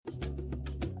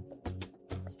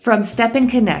From Step and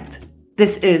Connect,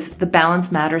 this is the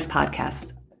Balance Matters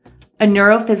podcast, a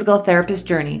neurophysical therapist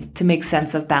journey to make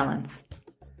sense of balance.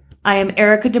 I am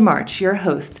Erica DeMarch, your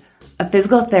host, a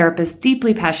physical therapist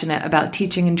deeply passionate about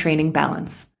teaching and training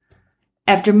balance.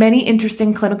 After many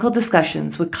interesting clinical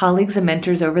discussions with colleagues and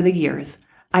mentors over the years,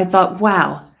 I thought,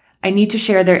 wow, I need to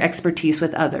share their expertise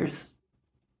with others.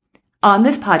 On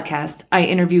this podcast, I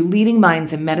interview leading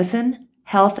minds in medicine,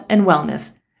 health, and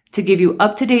wellness to give you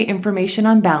up-to-date information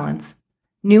on balance,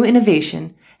 new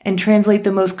innovation, and translate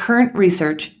the most current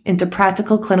research into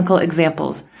practical clinical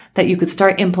examples that you could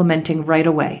start implementing right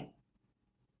away.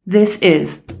 This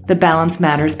is the Balance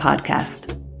Matters podcast.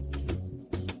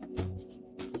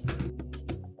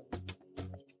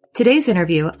 Today's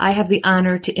interview, I have the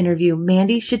honor to interview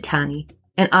Mandy Shitani,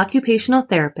 an occupational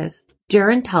therapist,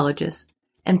 gerontologist,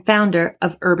 and founder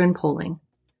of Urban Poling.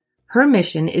 Her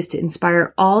mission is to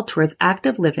inspire all towards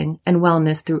active living and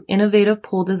wellness through innovative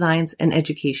pole designs and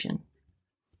education.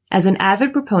 As an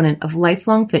avid proponent of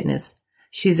lifelong fitness,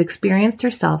 she's experienced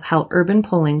herself how urban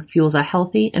poling fuels a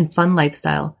healthy and fun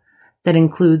lifestyle that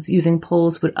includes using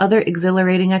poles with other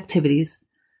exhilarating activities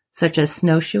such as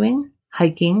snowshoeing,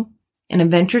 hiking, and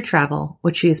adventure travel,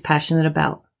 which she is passionate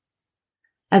about.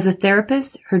 As a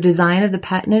therapist, her design of the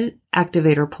patented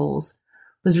activator poles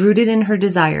was rooted in her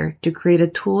desire to create a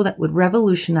tool that would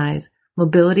revolutionize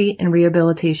mobility and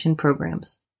rehabilitation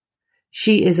programs.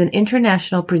 She is an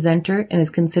international presenter and is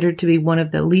considered to be one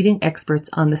of the leading experts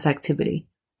on this activity.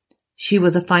 She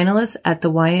was a finalist at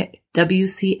the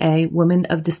YWCA Women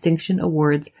of Distinction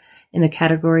Awards in the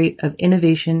category of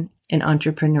Innovation and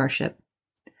Entrepreneurship.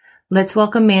 Let's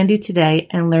welcome Mandy today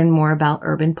and learn more about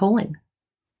urban poling.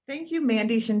 Thank you,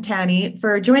 Mandy Shitani,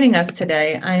 for joining us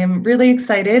today. I am really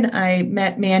excited. I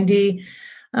met Mandy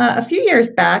a few years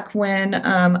back when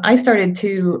I started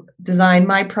to design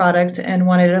my product and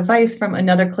wanted advice from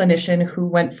another clinician who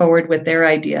went forward with their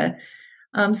idea.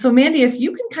 So Mandy, if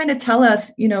you can kind of tell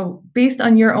us, based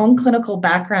on your own clinical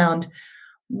background,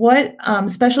 what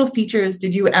special features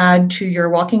did you add to your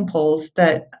walking poles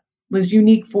that was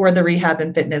unique for the rehab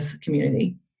and fitness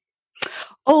community?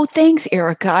 Oh, thanks,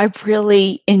 Erica. I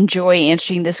really enjoy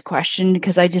answering this question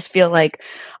because I just feel like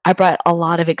I brought a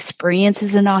lot of experience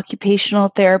as an occupational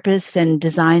therapist and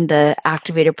designed the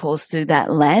activator poles through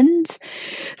that lens.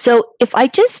 So if I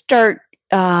just start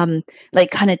kind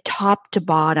of top to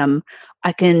bottom,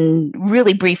 I can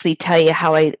really briefly tell you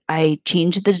how I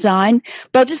changed the design,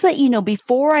 but I'll just let you know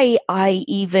before I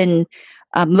even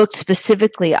looked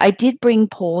specifically, I did bring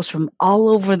poles from all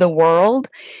over the world.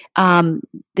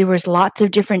 There was lots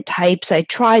of different types. I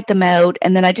tried them out,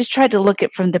 and then I just tried to look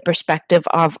at from the perspective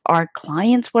of our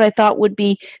clients, what I thought would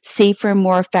be safer and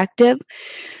more effective.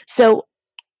 So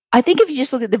I think if you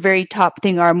just look at the very top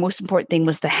thing, our most important thing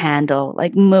was the handle.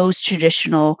 Like most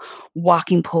traditional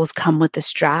walking poles come with a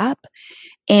strap.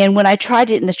 And when I tried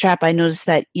it in the strap, I noticed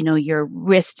that, your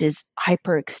wrist is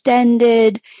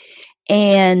hyperextended.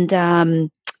 And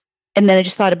then I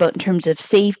just thought about in terms of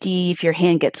safety, if your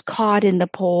hand gets caught in the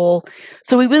pole.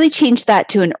 So we really changed that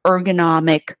to an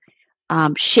ergonomic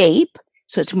shape.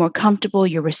 So it's more comfortable,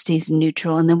 your wrist stays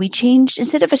neutral. And then we changed,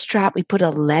 instead of a strap, we put a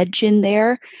ledge in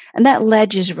there. And that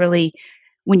ledge is really,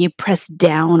 when you press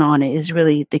down on it, is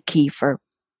really the key for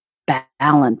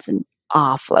balance and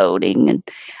offloading and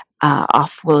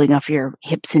offloading off your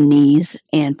hips and knees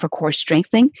and for core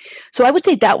strengthening. So I would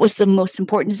say that was the most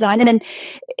important design. And then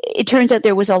it turns out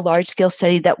there was a large scale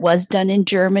study that was done in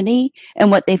Germany. And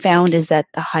what they found is that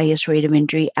the highest rate of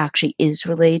injury actually is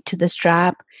related to the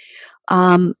strap.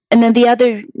 And then the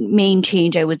other main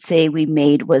change I would say we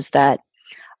made was that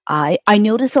I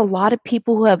noticed a lot of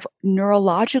people who have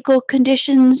neurological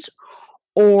conditions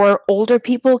or older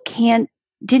people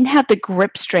didn't have the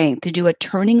grip strength to do a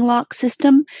turning lock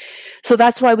system. So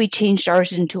that's why we changed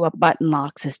ours into a button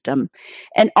lock system.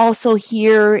 And also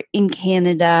here in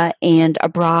Canada and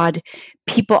abroad,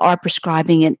 people are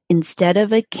prescribing it instead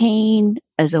of a cane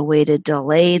as a way to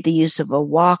delay the use of a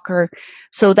walker.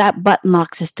 So that button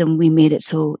lock system, we made it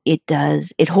so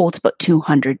it holds about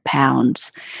 200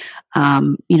 pounds,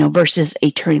 versus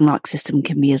a turning lock system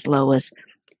can be as low as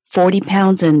 40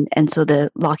 pounds. And so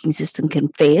the locking system can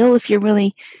fail if you're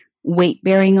really weight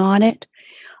bearing on it.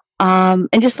 And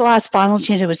just the last final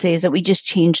change I would say is that we just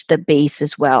changed the base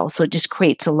as well. So it just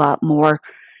creates a lot more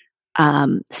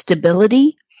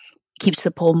stability, keeps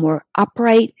the pole more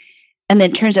upright. And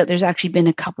then it turns out there's actually been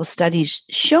a couple studies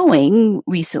showing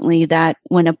recently that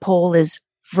when a pole is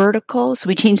vertical, so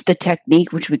we changed the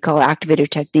technique, which we call activator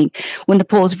technique. When the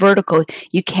pole is vertical,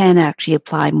 you can actually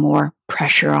apply more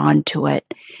pressure onto it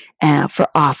for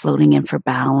offloading and for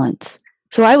balance.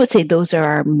 So I would say those are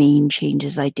our main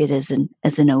changes I did as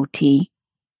an OT.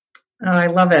 Oh, I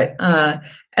love it.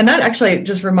 And that actually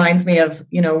just reminds me of,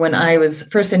 when I was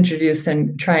first introduced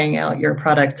and trying out your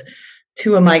product,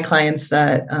 two of my clients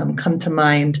that come to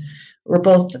mind were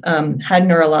both had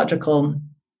neurological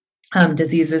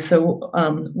diseases. So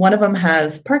one of them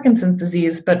has Parkinson's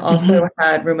disease, but also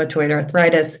had rheumatoid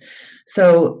arthritis.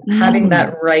 So having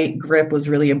that right grip was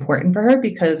really important for her,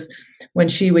 because when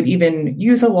she would even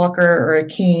use a walker or a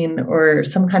cane or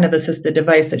some kind of assisted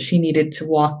device that she needed to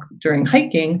walk during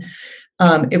hiking,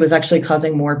 it was actually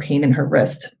causing more pain in her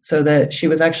wrist, so that she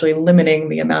was actually limiting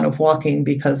the amount of walking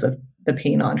because of the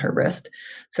pain on her wrist.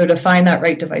 So to find that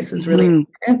right device was really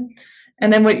important.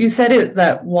 And then what you said is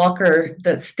that walker,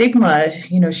 that stigma,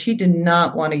 she did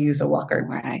not want to use a walker.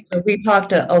 Right. So we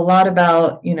talked a lot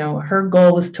about, her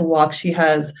goal was to walk. She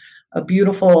has a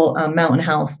beautiful mountain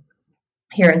house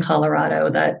here in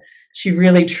Colorado that she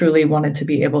really, truly wanted to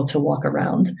be able to walk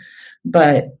around,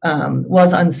 but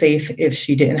was unsafe if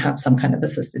she didn't have some kind of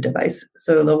assisted device.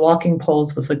 So the walking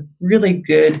poles was a really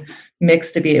good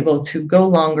mix to be able to go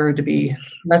longer, to be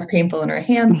less painful in her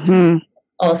hands,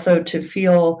 also to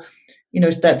feel,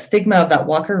 that stigma of that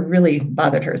walker really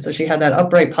bothered her. So she had that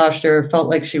upright posture, felt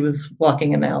like she was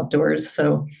walking in the outdoors.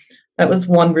 So that was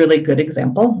one really good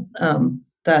example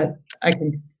that I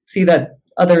can see that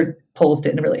other poles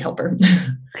didn't really help her.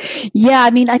 Yeah,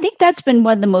 I mean, I think that's been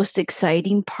one of the most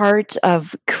exciting parts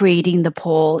of creating the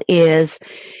pole is,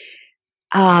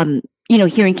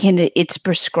 here in Canada, it's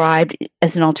prescribed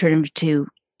as an alternative to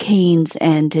canes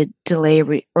and to delay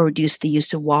or reduce the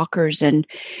use of walkers. And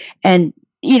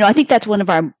I think that's one of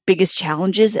our biggest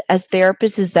challenges as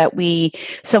therapists is that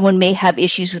someone may have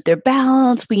issues with their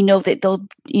balance. We know that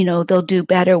they'll do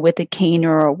better with a cane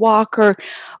or a walker.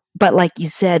 But like you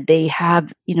said, they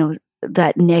have,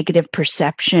 that negative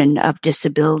perception of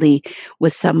disability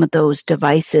with some of those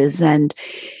devices. And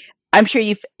I'm sure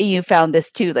you found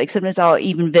this too. Like sometimes I'll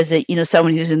even visit,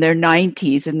 someone who's in their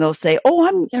 90s and they'll say,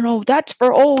 "Oh, that's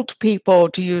for old people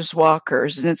to use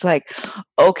walkers." And it's like,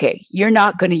 okay, you're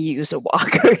not going to use a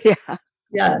walker. Yeah.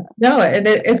 Yeah, no, and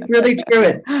it's really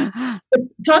true.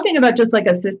 Talking about just like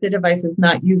assisted devices,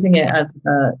 not using it as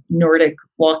a Nordic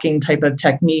walking type of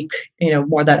technique,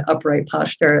 more that upright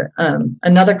posture.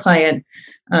 Another client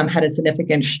had a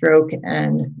significant stroke,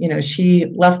 and she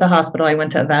left the hospital. I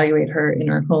went to evaluate her in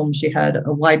her home. She had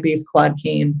a wide base quad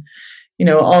cane.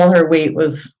 All her weight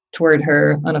was toward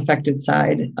her unaffected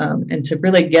side, and to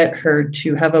really get her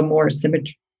to have a more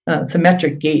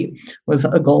symmetric gait was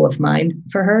a goal of mine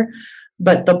for her.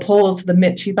 But the poles,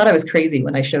 she thought I was crazy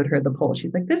when I showed her the pole.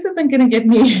 She's like, "This isn't going to give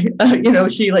me,"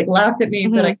 she like laughed at me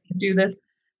and said, "I can do this."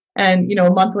 And, a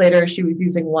month later, she was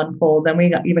using one pole. Then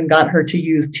we even got her to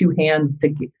use two hands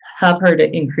to have her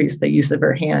to increase the use of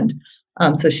her hand.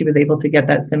 So she was able to get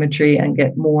that symmetry and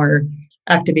get more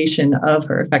activation of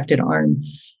her affected arm.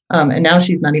 And now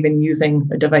she's not even using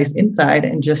a device inside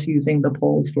and just using the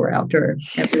poles for outdoor.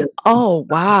 Oh,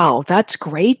 wow. That's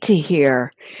great to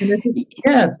hear.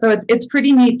 Yeah. So it's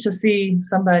pretty neat to see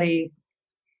somebody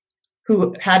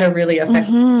who had a really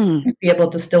effective be able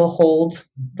to still hold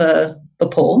the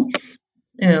pole.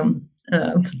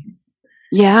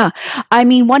 Yeah. I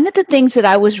mean, one of the things that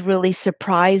I was really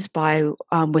surprised by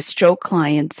with stroke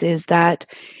clients is that,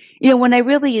 when I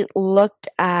really looked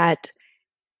at,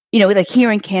 like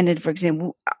here in Canada, for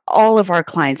example, all of our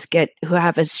clients who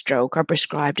have a stroke are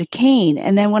prescribed a cane.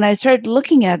 And then when I started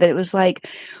looking at it, it was like,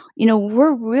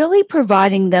 we're really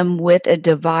providing them with a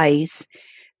device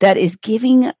that is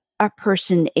giving a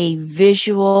person a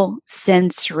visual,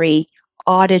 sensory,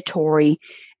 auditory,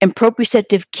 and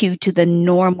proprioceptive cue to the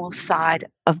normal side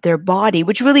of their body,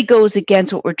 which really goes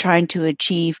against what we're trying to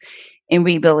achieve in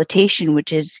rehabilitation,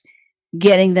 which is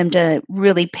getting them to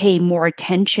really pay more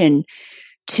attention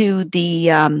to the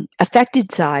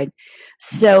affected side.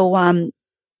 So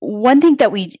one thing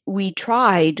that we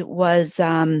tried was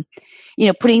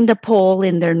putting the pole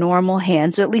in their normal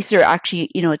hands. So at least they're actually,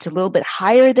 it's a little bit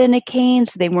higher than a cane,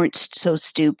 so they weren't so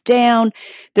stooped down.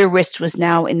 Their wrist was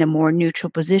now in a more neutral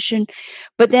position.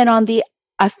 But then on the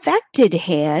affected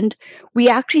hand, we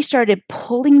actually started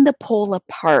pulling the pole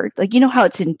apart. Like, how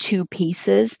it's in two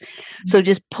pieces. So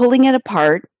just pulling it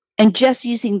apart and just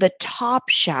using the top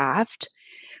shaft,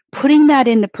 putting that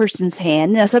in the person's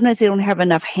hand. Now, sometimes they don't have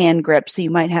enough hand grip, so you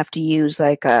might have to use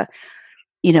like a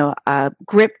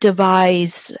grip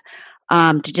device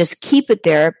to just keep it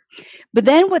there. But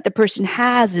then what the person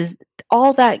has is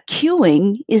all that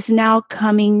cueing is now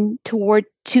coming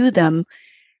to them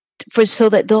so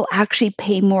that they'll actually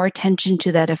pay more attention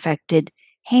to that affected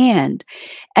hand.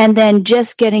 And then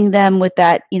just getting them with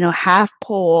that, half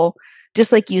pole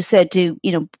just like you said, so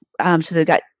they've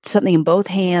got something in both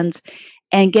hands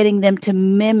and getting them to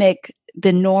mimic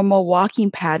the normal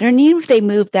walking pattern, even if they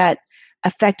move that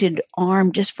affected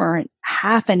arm just for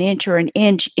half an inch or an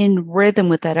inch in rhythm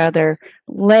with that other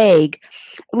leg,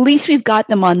 at least we've got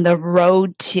them on the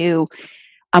road to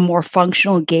a more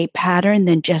functional gait pattern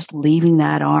than just leaving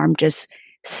that arm just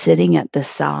sitting at the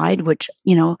side, which,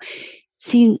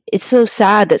 it's so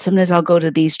sad that sometimes I'll go to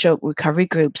these stroke recovery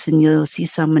groups and you'll see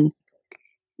someone,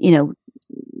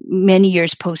 many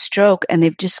years post-stroke, and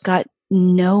they've just got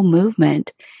no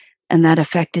movement and that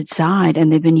affected side,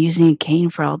 and they've been using a cane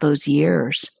for all those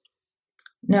years.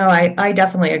 No, I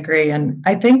definitely agree. And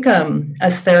I think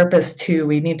as therapists too,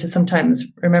 we need to sometimes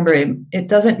remember it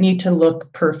doesn't need to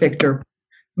look perfect or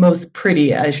most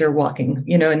pretty as you're walking,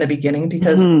 in the beginning,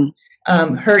 because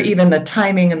even the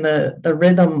timing and the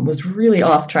rhythm was really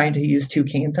off trying to use two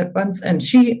canes at once. And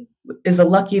she is a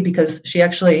lucky because she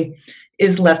actually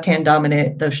is left-hand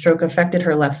dominant. The stroke affected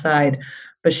her left side,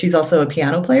 but she's also a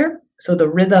piano player. So the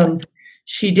rhythm,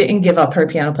 she didn't give up her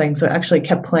piano playing, so actually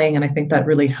kept playing. And I think that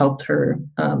really helped her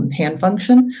hand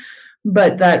function.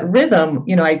 But that rhythm,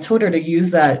 I told her to use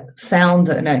that sound.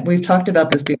 And we've talked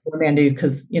about this before, Mandy,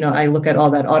 because, I look at all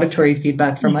that auditory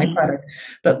feedback from my product,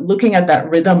 but looking at that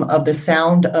rhythm of the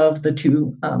sound of the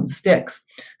two sticks.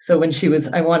 So when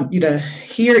I want you to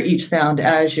hear each sound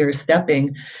as you're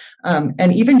stepping.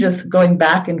 And even just going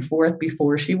back and forth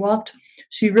before she walked,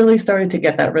 she really started to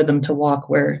get that rhythm to walk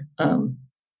where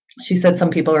she said some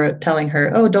people are telling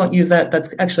her, oh, don't use that.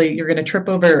 That's actually, you're going to trip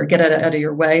over or get out of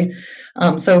your way.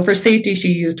 So for safety, she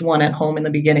used one at home in the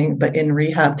beginning, but in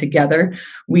rehab together,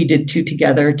 we did two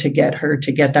together to get her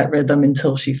to get that rhythm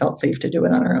until she felt safe to do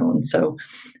it on her own. So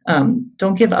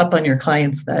don't give up on your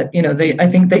clients that, I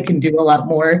think they can do a lot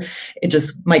more. It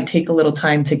just might take a little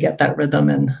time to get that rhythm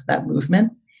and that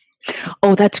movement.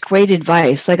 Oh, that's great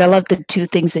advice. Like, I love the two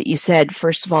things that you said.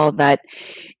 First of all, that,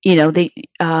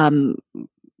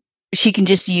 she can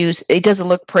just use, it doesn't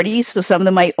look pretty. So some of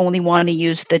them might only want to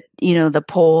use the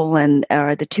pole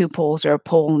or the two poles or a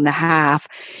pole and a half,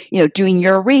 doing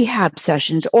your rehab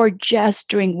sessions or just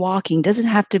during walking. Doesn't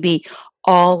have to be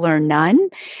all or none.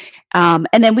 And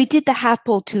then we did the half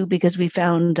pole too, because we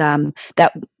found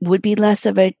that would be less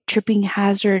of a tripping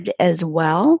hazard as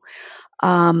well.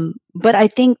 But I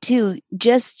think too,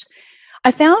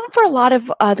 I found for a lot of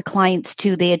the clients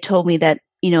too, they had told me that,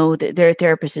 their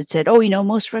therapist had said, oh,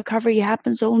 most recovery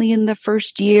happens only in the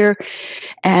first year.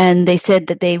 And they said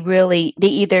that they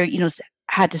either,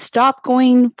 had to stop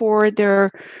going for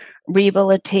their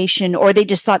rehabilitation, or they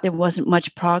just thought there wasn't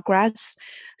much progress.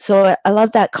 So I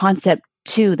love that concept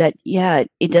too, that,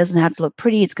 it doesn't have to look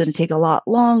pretty. It's going to take a lot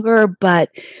longer, but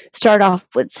start off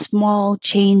with small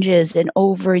changes, and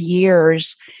over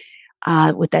years,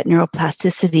 with that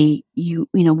neuroplasticity,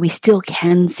 we still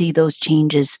can see those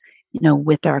changes,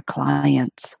 with our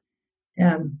clients.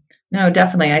 Yeah, no,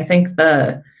 definitely. I think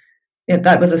that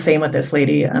was the same with this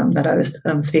lady that I was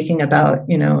speaking about.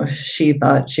 She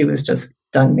thought she was just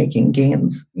done making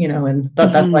gains, and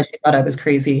that's why she thought I was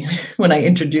crazy when I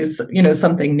introduced,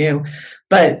 something new.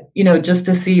 But, just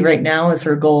to see right now is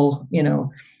her goal,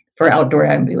 for outdoor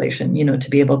ambulation, to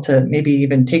be able to maybe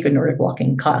even take a Nordic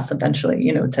walking class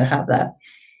eventually, to have that.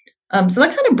 So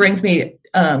that kind of brings me,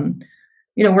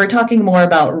 we're talking more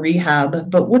about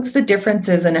rehab, but what's the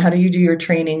differences and how do you do your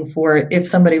training for if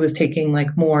somebody was taking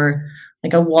more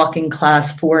like a walking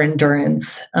class for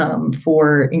endurance,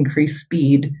 for increased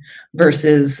speed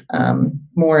versus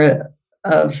more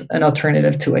of an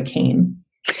alternative to a cane?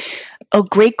 Oh,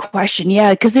 great question.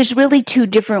 Yeah, because there's really two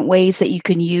different ways that you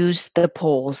can use the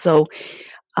pole. So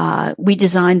we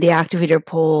designed the activator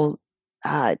pole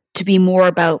to be more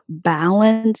about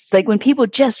balance. Like when people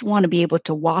just want to be able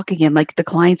to walk again, like the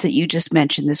clients that you just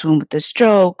mentioned, this one with the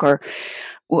stroke, or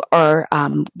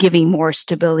giving more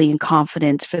stability and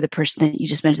confidence for the person that you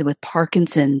just mentioned with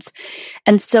Parkinson's.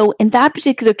 And so in that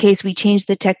particular case, we changed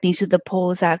the technique so the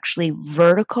pole is actually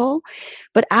vertical.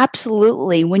 But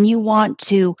absolutely, when you want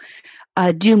to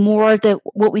do more of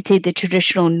what we say the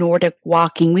traditional Nordic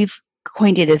walking, we've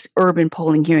coined it as urban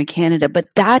poling here in Canada, but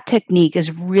that technique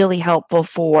is really helpful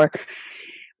for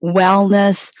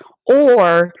wellness,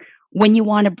 or when you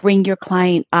want to bring your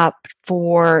client up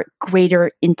for greater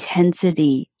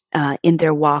intensity in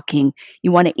their walking,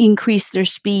 you want to increase their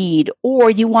speed, or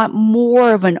you want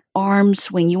more of an arm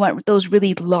swing. You want those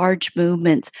really large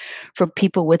movements for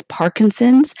people with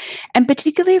Parkinson's. And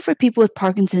particularly for people with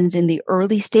Parkinson's in the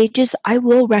early stages, I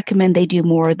will recommend they do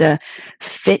more of the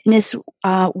fitness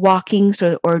walking,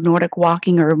 or Nordic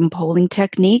walking or urban poling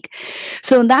technique.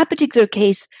 So in that particular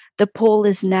case, the pole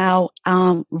is now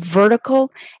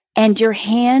vertical, and your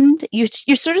hand, you're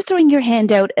sort of throwing your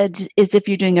hand out as if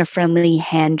you're doing a friendly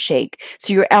handshake.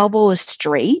 So your elbow is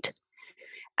straight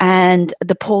and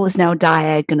the pole is now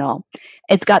diagonal.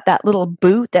 It's got that little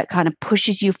boot that kind of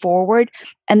pushes you forward,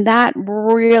 and that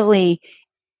really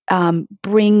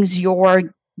brings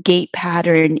your gait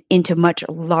pattern into much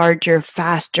larger,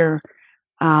 faster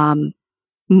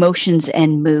motions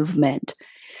and movement.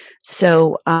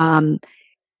 So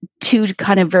two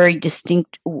kind of very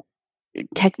distinct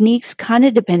techniques, kind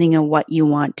of depending on what you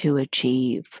want to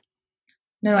achieve.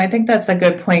 No, I think that's a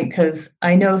good point, because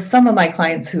I know some of my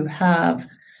clients who have,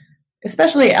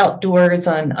 especially outdoors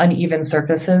on uneven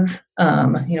surfaces,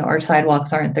 our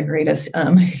sidewalks aren't the greatest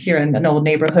here in an old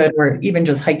neighborhood, or even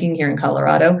just hiking here in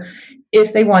Colorado.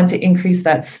 If they want to increase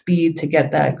that speed to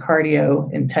get that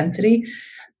cardio intensity,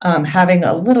 having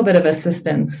a little bit of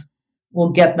assistance will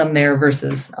get them there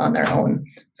versus on their own.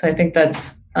 So I think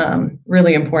that's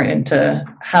really important to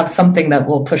have something that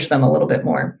will push them a little bit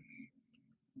more.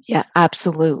 Yeah,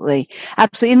 absolutely.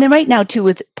 Absolutely. And then right now too,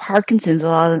 with Parkinson's, a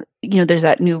lot of, there's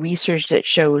that new research that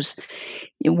shows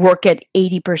you work at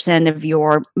 80% of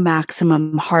your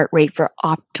maximum heart rate for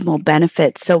optimal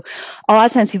benefits. So a lot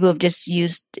of times people have just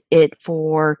used it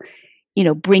for,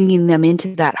 bringing them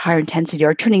into that higher intensity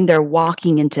or turning their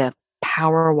walking into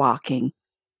power walking.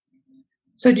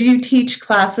 So do you teach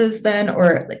classes then,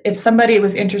 or if somebody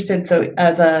was interested, so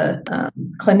as a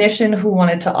clinician who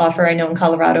wanted to offer, I know in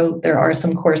Colorado, there are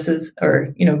some courses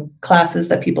or, classes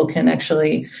that people can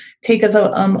actually take as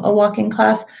a walking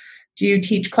class. Do you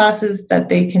teach classes that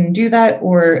they can do that,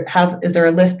 or is there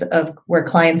a list of where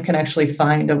clients can actually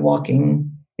find a walking,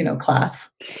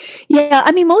 class? Yeah.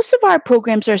 I mean, most of our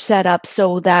programs are set up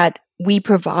so that we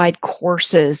provide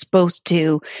courses both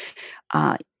to,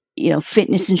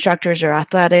 fitness instructors or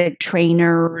athletic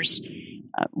trainers,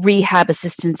 rehab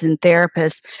assistants and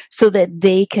therapists, so that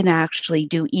they can actually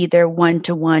do either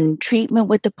one-to-one treatment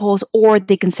with the poles, or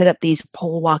they can set up these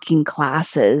pole walking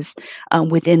classes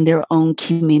within their own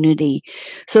community.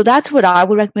 So that's what I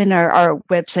would recommend. Our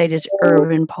website is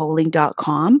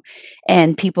urbanpoling.com,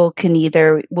 and people can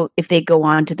if they go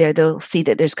on to there, they'll see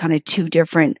that there's kind of two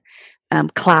different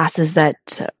classes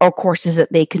or courses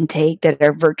that they can take that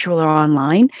are virtual or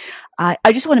online.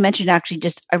 I just want to mention, actually,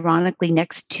 just ironically,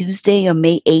 next Tuesday on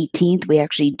May 18th, we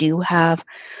actually do have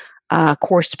a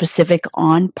course specific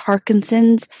on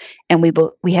Parkinson's, and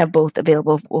we have both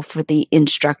available for the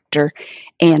instructor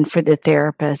and for the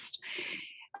therapist.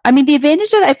 I mean, the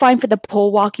advantage that I find for the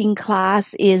pole walking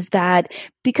class is that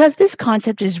because this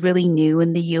concept is really new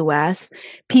in the US,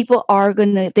 people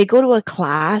they go to a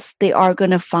class, they are going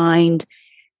to find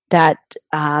that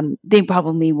they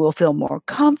probably will feel more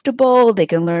comfortable. They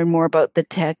can learn more about the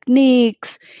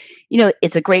techniques.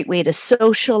 It's a great way to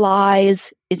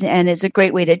socialize, and it's a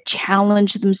great way to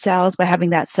challenge themselves by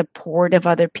having that support of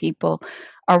other people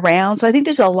around. So I think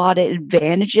there's a lot of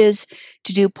advantages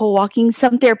to do pole walking.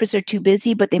 Some therapists are too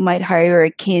busy, but they might hire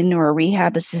a kin or a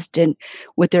rehab assistant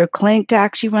with their clinic to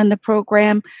actually run the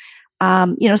program.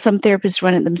 Some therapists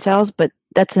run it themselves, but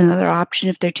that's another option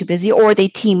if they're too busy, or they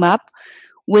team up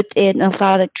with an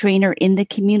athletic trainer in the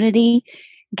community,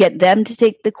 get them to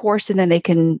take the course, and then they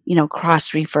can,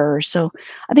 cross refer. So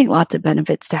I think lots of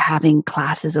benefits to having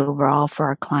classes overall for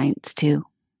our clients too.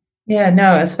 Yeah,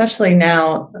 no, especially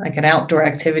now, like an outdoor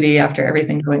activity after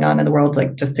everything going on in the world,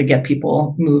 like just to get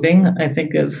people moving, I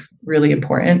think is really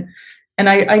important. And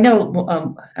I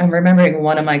know I'm remembering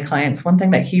one of my clients, one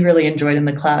thing that he really enjoyed in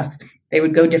the class, they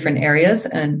would go different areas,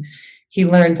 and he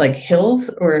learned like hills,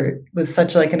 or was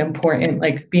such like an important,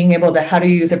 like being able to how to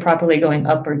use it properly going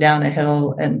up or down a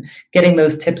hill, and getting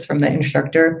those tips from the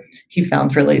instructor, he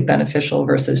found really beneficial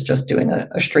versus just doing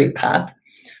a straight path.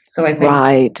 So I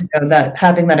think that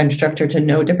having that instructor to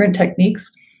know different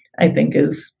techniques, I think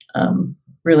is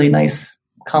really nice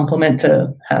compliment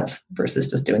to have versus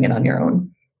just doing it on your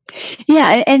own.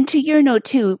 Yeah. And to your note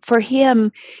too, for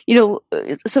him,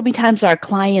 so many times our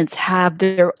clients have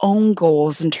their own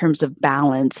goals in terms of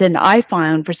balance. And I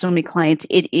found for so many clients,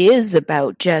 it is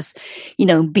about just,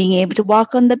 being able to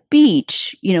walk on the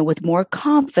beach, with more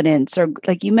confidence, or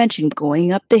like you mentioned,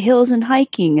 going up the hills and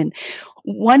hiking. And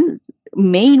one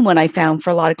main one I found for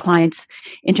a lot of clients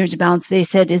in terms of balance, they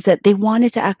said, is that they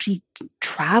wanted to actually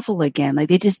travel again. Like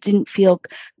they just didn't feel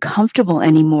comfortable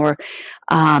anymore.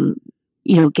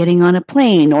 Getting on a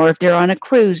plane, or if they're on a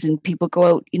cruise and people go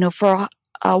out, for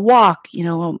a walk,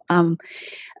 in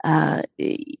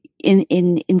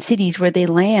cities where they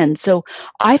land. So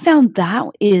I found that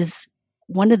is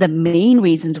one of the main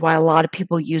reasons why a lot of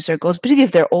people use their goals, particularly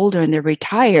if they're older and they're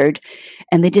retired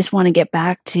and they just want to get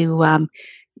back to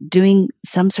doing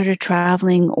some sort of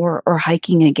traveling or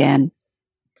hiking again?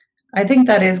 I think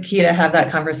that is key to have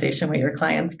that conversation with your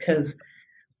clients, because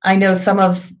I know some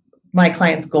of my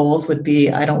clients' goals would be,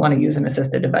 I don't want to use an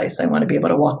assisted device. I want to be able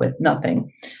to walk with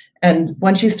nothing. And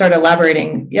once you start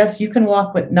elaborating, yes, you can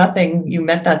walk with nothing. You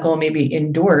met that goal maybe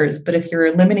indoors, but if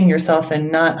you're limiting yourself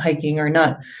and not hiking or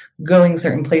not going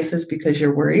certain places because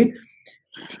you're worried,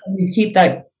 you keep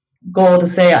that goal to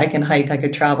say, I can hike, I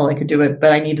could travel, I could do it,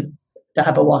 but I need to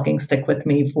have a walking stick with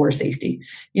me for safety,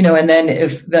 and then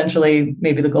if eventually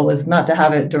maybe the goal is not to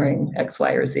have it during X,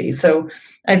 Y, or Z. So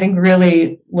I think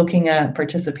really looking at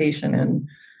participation and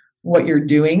what you're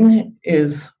doing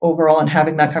is overall, and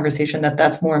having that conversation,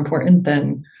 that's more important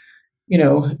than,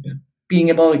 being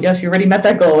able, yes, you already met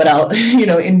that goal without,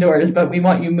 indoors, but we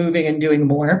want you moving and doing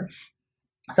more.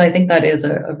 So I think that is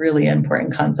a really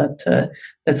important concept that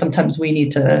sometimes we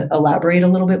need to elaborate a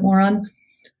little bit more on.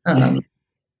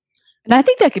 And I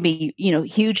think that can be,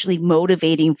 hugely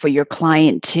motivating for your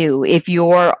client too, if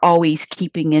you're always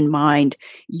keeping in mind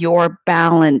your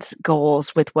balance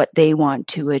goals with what they want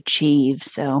to achieve.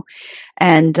 So,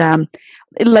 and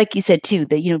like you said too,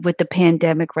 that, with the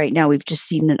pandemic right now, we've just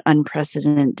seen an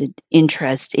unprecedented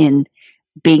interest in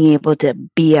being able to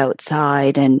be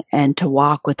outside and to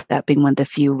walk, with that being one of the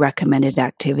few recommended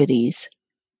activities.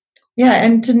 Yeah,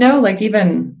 and to know,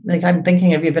 even I'm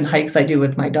thinking of even hikes I do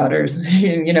with my daughters,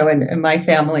 and my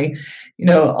family,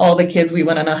 all the kids, we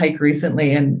went on a hike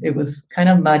recently and it was kind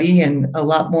of muddy and a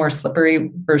lot more slippery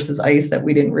versus ice that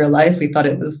we didn't realize. We thought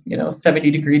it was,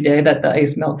 70-degree day that the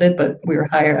ice melted, but we were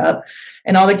higher up,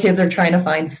 and all the kids are trying to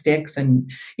find sticks and,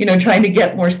 trying to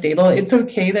get more stable. It's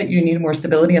okay that you need more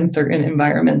stability in certain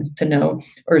environments to know,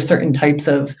 or certain types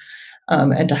of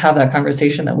and to have that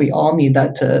conversation that we all need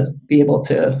that to be able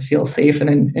to feel safe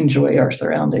and enjoy our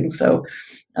surroundings. So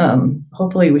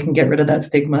hopefully we can get rid of that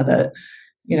stigma that,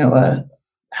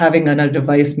 having a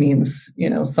device means,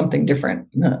 something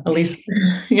different, at least,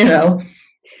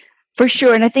 For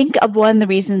sure. And I think one of the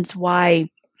reasons why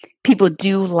people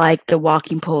do like the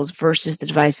walking poles versus the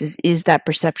devices is that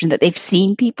perception that they've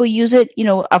seen people use it,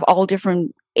 of all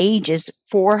different ages,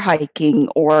 for hiking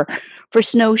or for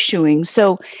snowshoeing.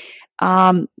 So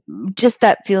just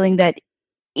that feeling that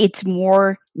it's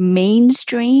more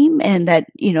mainstream and that,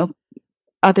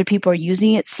 other people are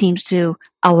using it seems to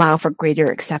allow for greater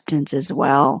acceptance as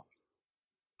well.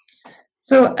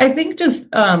 So I think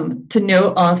just to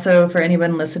note also for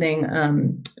anyone listening,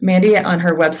 Mandy on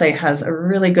her website has a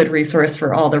really good resource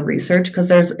for all the research, because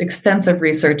there's extensive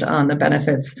research on the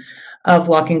benefits of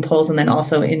walking poles, and then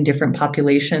also in different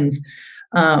populations.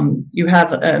 You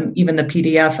have even the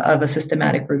PDF of a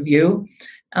systematic review.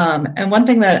 And one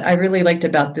thing that I really liked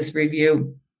about this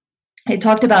review, it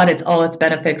talked about all its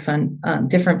benefits on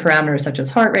different parameters such as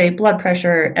heart rate, blood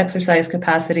pressure, exercise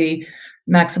capacity,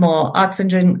 maximal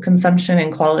oxygen consumption,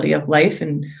 and quality of life,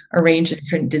 and a range of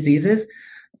different diseases.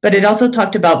 But it also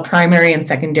talked about primary and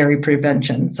secondary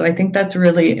prevention. So I think that's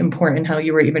really important, how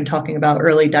you were even talking about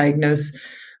early diagnosis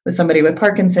with somebody with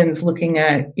Parkinson's, looking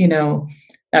at,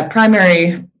 that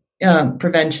primary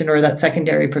prevention or that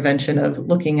secondary prevention of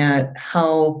looking at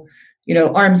how,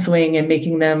 arm swing and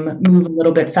making them move a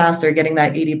little bit faster, getting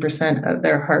that 80% of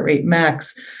their heart rate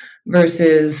max,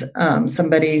 versus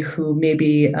somebody who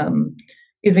maybe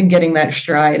isn't getting that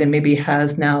stride and maybe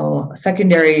has now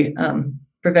secondary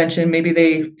prevention. Maybe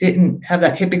they didn't have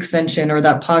that hip extension or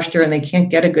that posture and they can't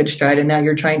get a good stride. And now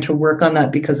you're trying to work on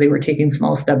that because they were taking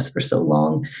small steps for so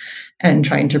long and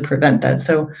trying to prevent that.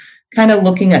 So kind of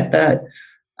looking at that,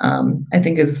 I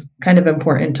think is kind of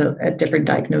important at different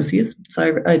diagnoses.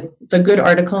 So it's a good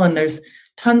article, and there's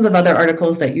tons of other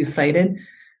articles that you cited.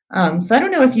 So I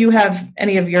don't know if you have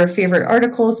any of your favorite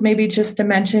articles, maybe just to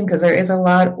mention, because there is a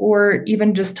lot, or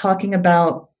even just talking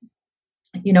about,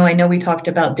 I know we talked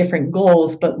about different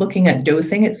goals, but looking at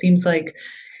dosing, it seems like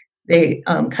they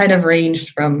kind of ranged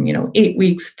from, 8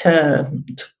 weeks to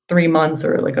 3 months,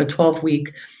 or like a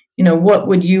 12-week. What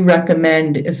would you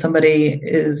recommend if somebody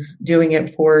is doing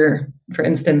it for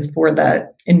instance, for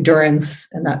that endurance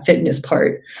and that fitness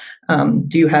part?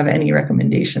 Do you have any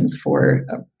recommendations for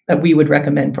that we would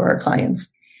recommend for our clients?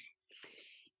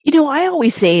 I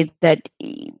always say that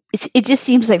it just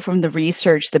seems like from the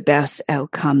research, the best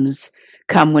outcomes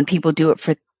come when people do it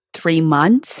for 3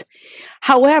 months.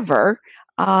 However,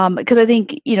 because I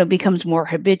think, becomes more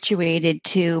habituated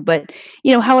too. But,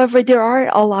 however, there are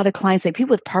a lot of clients, like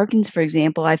people with Parkinson's, for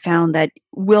example, I found that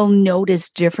will notice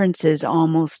differences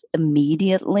almost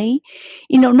immediately.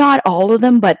 Not all of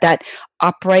them, but that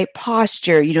upright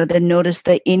posture, then notice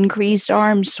the increased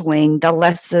arm swing, the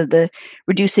less of the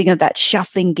reducing of that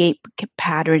shuffling gait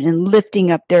pattern and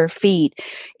lifting up their feet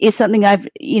is something I've,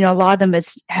 a lot of them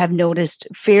have noticed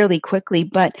fairly quickly.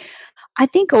 But I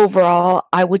think overall,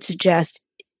 I would suggest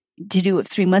to do it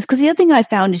 3 months. Because the other thing I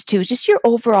found is just your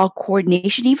overall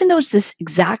coordination, even though it's this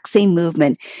exact same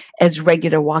movement as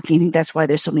regular walking. I think that's why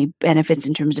there's so many benefits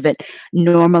in terms of it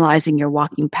normalizing your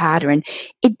walking pattern.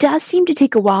 It does seem to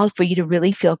take a while for you to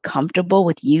really feel comfortable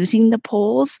with using the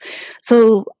poles.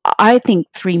 So I think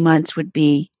 3 months would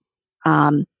be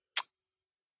a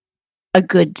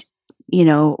good,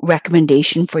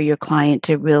 recommendation for your client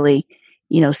to really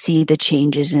see the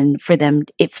changes and for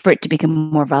it to become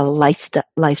more of a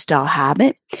lifestyle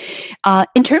habit.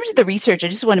 In terms of the research, I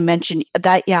just want to mention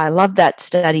that, I love that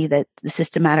study, that the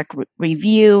systematic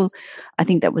review. I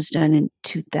think that was done in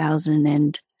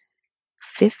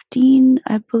 2015,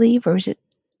 I believe, or was it?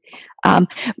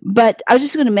 But I was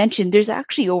just going to mention, there's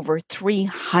actually over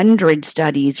 300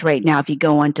 studies right now if you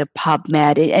go onto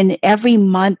PubMed, and every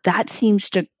month that seems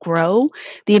to grow.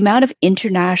 The amount of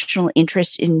international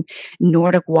interest in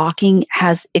Nordic walking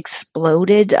has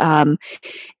exploded.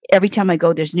 Every time I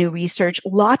go, there's new research.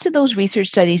 Lots of those research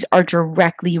studies are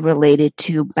directly related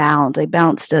to balance.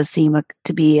 Balance does seem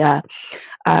to be a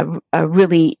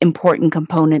really important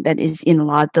component that is in a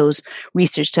lot of those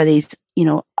research studies,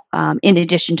 in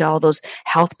addition to all those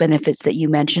health benefits that you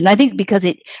mentioned. I think because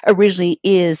it originally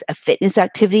is a fitness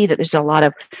activity, that there's a lot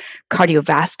of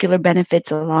cardiovascular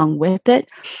benefits along with it.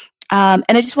 And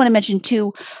I just want to mention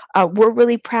too, we're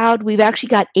really proud. We've actually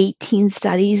got 18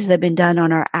 studies that have been done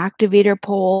on our activator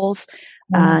poles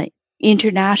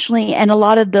internationally. And a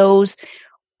lot of those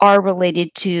are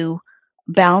related to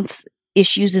balance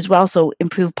issues as well. So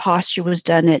improved posture was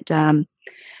done at a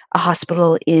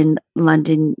hospital in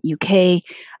London, UK.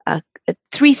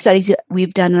 3 studies that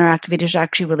we've done in our activators are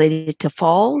actually related to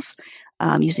falls,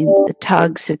 using the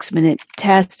TUG 6-minute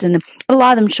test, and a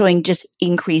lot of them showing just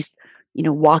increased,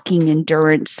 walking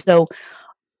endurance. So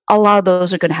a lot of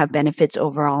those are going to have benefits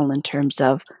overall in terms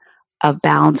of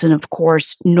balance. And of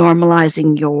course,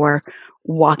 normalizing your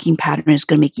walking pattern is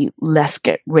going to make you less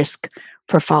at risk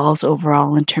for falls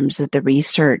overall in terms of the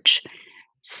research.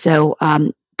 So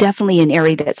definitely an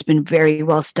area that's been very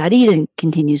well studied and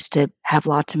continues to have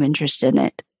lots of interest in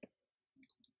it.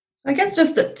 I guess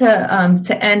just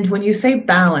to end, when you say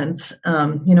balance,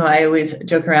 I always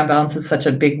joke around, balance is such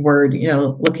a big word,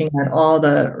 looking at all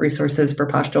the resources for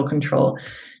postural control.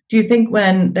 Do you think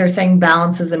when they're saying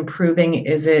balance is improving,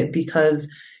 is it because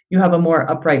you have a more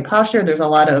upright posture? There's a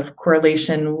lot of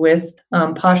correlation with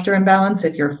posture imbalance.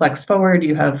 If you're flexed forward,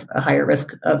 you have a higher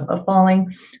risk of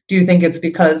falling. Do you think it's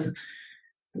because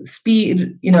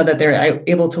speed, that they're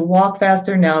able to walk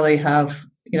faster? Now they have,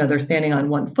 they're standing on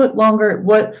one foot longer.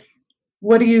 What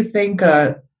do you think,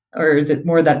 or is it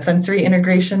more that sensory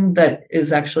integration that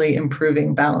is actually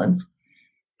improving balance?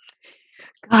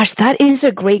 Gosh, that is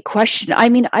a great question.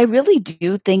 I really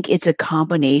do think it's a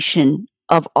combination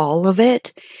of all of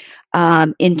it,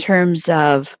 in terms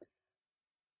of,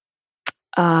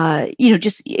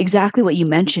 just exactly what you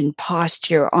mentioned,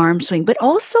 posture, arm swing, but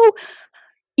also,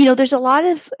 there's a lot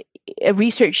of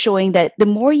research showing that the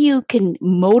more you can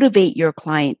motivate your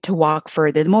client to walk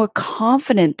further, the more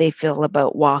confident they feel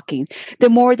about walking, the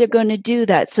more they're going to do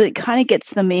that. So it kind of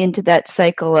gets them into that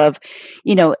cycle of,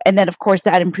 and then of course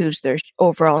that improves their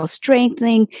overall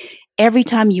strengthening. Every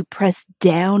time you press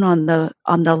down on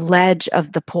the ledge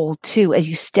of the pole too, as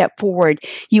you step forward,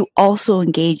 you also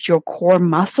engage your core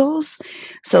muscles.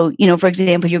 So, for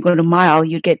example, you're going to mile,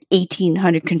 you get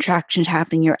 1,800 contractions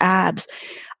happening in your abs.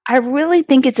 I really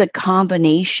think it's a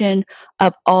combination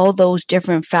of all those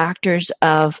different factors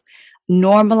of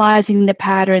normalizing the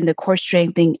pattern, the core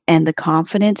strengthening, and the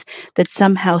confidence that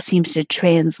somehow seems to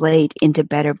translate into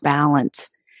better balance.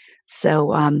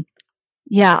 So,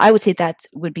 I would say that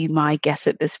would be my guess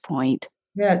at this point.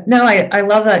 Yeah, no, I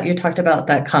love that you talked about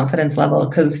that confidence level,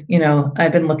 because,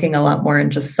 I've been looking a lot more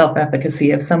in just self-efficacy.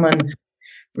 If someone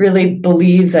really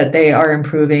believes that they are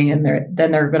improving and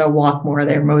then they're going to walk more,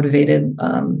 they're motivated,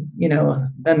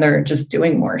 then they're just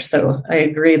doing more. So I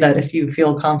agree that if you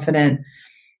feel confident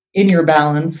in your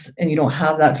balance and you don't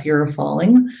have that fear of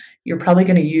falling, you're probably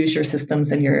going to use your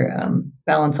systems and your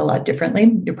balance a lot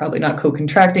differently. You're probably not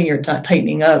co-contracting, you're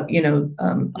tightening up,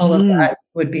 all of that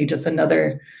would be just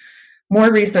another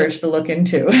more research to look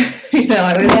into. I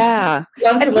would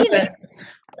love to look at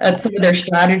at some of their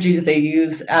strategies they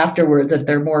use afterwards if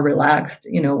they're more relaxed,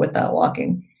 with that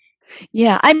walking.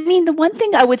 Yeah. I mean, the one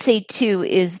thing I would say too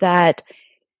is that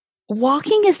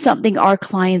walking is something our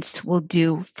clients will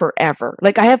do forever.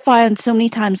 Like I have found so many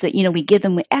times that, we give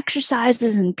them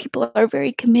exercises and people are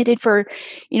very committed for,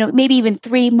 maybe even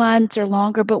 3 months or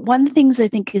longer. But one of the things I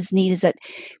think is neat is that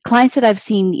clients that I've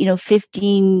seen,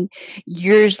 15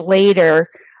 years later,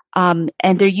 and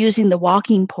they're using the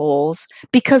walking poles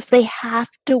because they have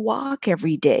to walk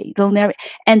every day. They'll never.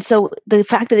 And so the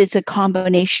fact that it's a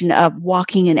combination of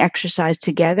walking and exercise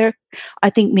together, I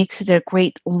think makes it a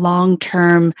great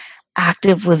long-term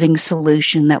active living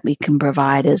solution that we can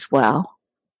provide as well.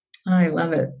 I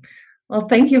love it. Well,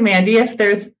 thank you, Mandy.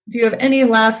 Do you have any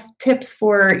last tips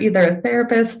for either a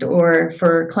therapist or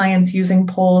for clients using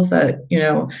poles that,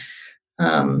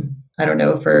 I don't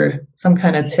know, for some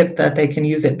kind of tip that they can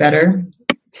use it better?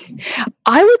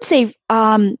 I would say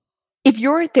if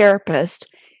you're a therapist,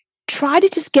 try to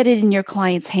just get it in your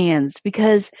client's hands,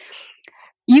 because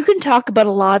you can talk about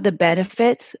a lot of the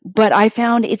benefits, but I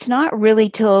found it's not really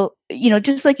till,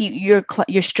 just like your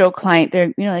stroke client,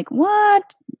 they're, like, what?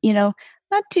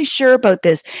 Not too sure about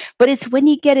this. But it's when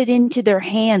you get it into their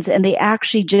hands and they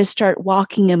actually just start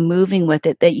walking and moving with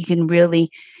it that you can really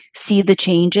see the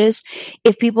changes.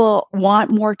 If people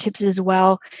want more tips as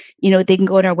well, they can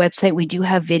go on our website. We do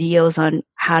have videos on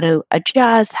how to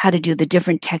adjust, how to do the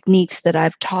different techniques that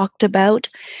I've talked about.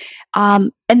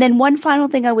 And then one final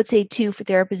thing I would say too for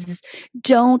therapists is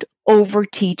don't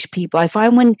overteach people. I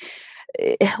find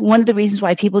one of the reasons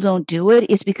why people don't do it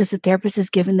is because the therapist has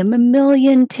given them a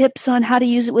million tips on how to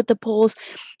use it with the poles.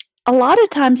 A lot of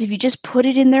times, if you just put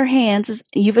it in their hands,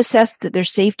 you've assessed that they're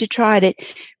safe to try it,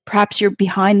 perhaps you're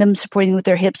behind them supporting with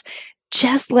their hips,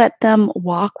 just let them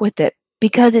walk with it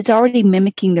because it's already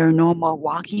mimicking their normal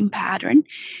walking pattern.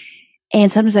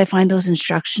 And sometimes I find those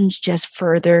instructions just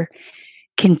further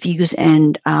confuse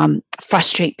and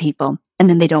frustrate people, and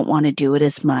then they don't want to do it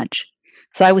as much.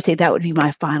 So I would say that would be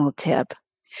my final tip.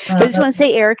 But I just want to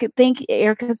say, Erica, thank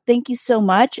you so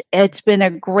much. It's been a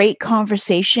great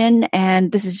conversation,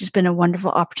 and this has just been a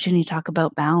wonderful opportunity to talk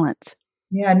about balance.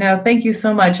 Yeah, no, thank you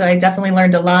so much. I definitely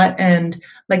learned a lot. And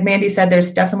like Mandy said,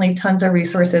 there's definitely tons of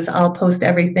resources. I'll post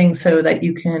everything so that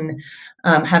you can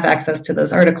have access to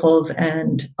those articles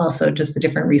and also just the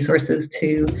different resources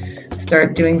to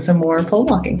start doing some more pole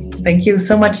walking. Thank you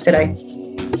so much today.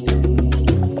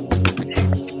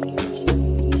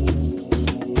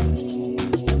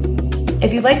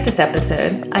 If you liked this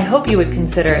episode, I hope you would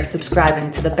consider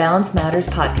subscribing to the Balance Matters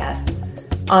podcast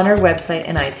on our website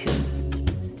and iTunes.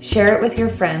 Share it with your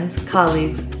friends,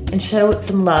 colleagues, and show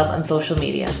some love on social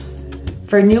media.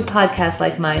 For a new podcast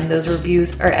like mine, those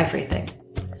reviews are everything.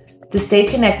 To stay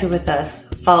connected with us,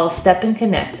 follow Step and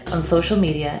Connect on social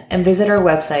media and visit our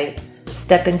website,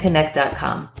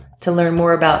 stepandconnect.com, to learn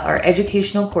more about our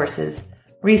educational courses,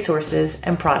 resources,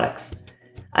 and products.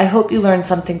 I hope you learned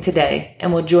something today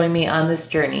and will join me on this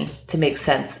journey to make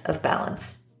sense of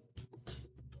balance.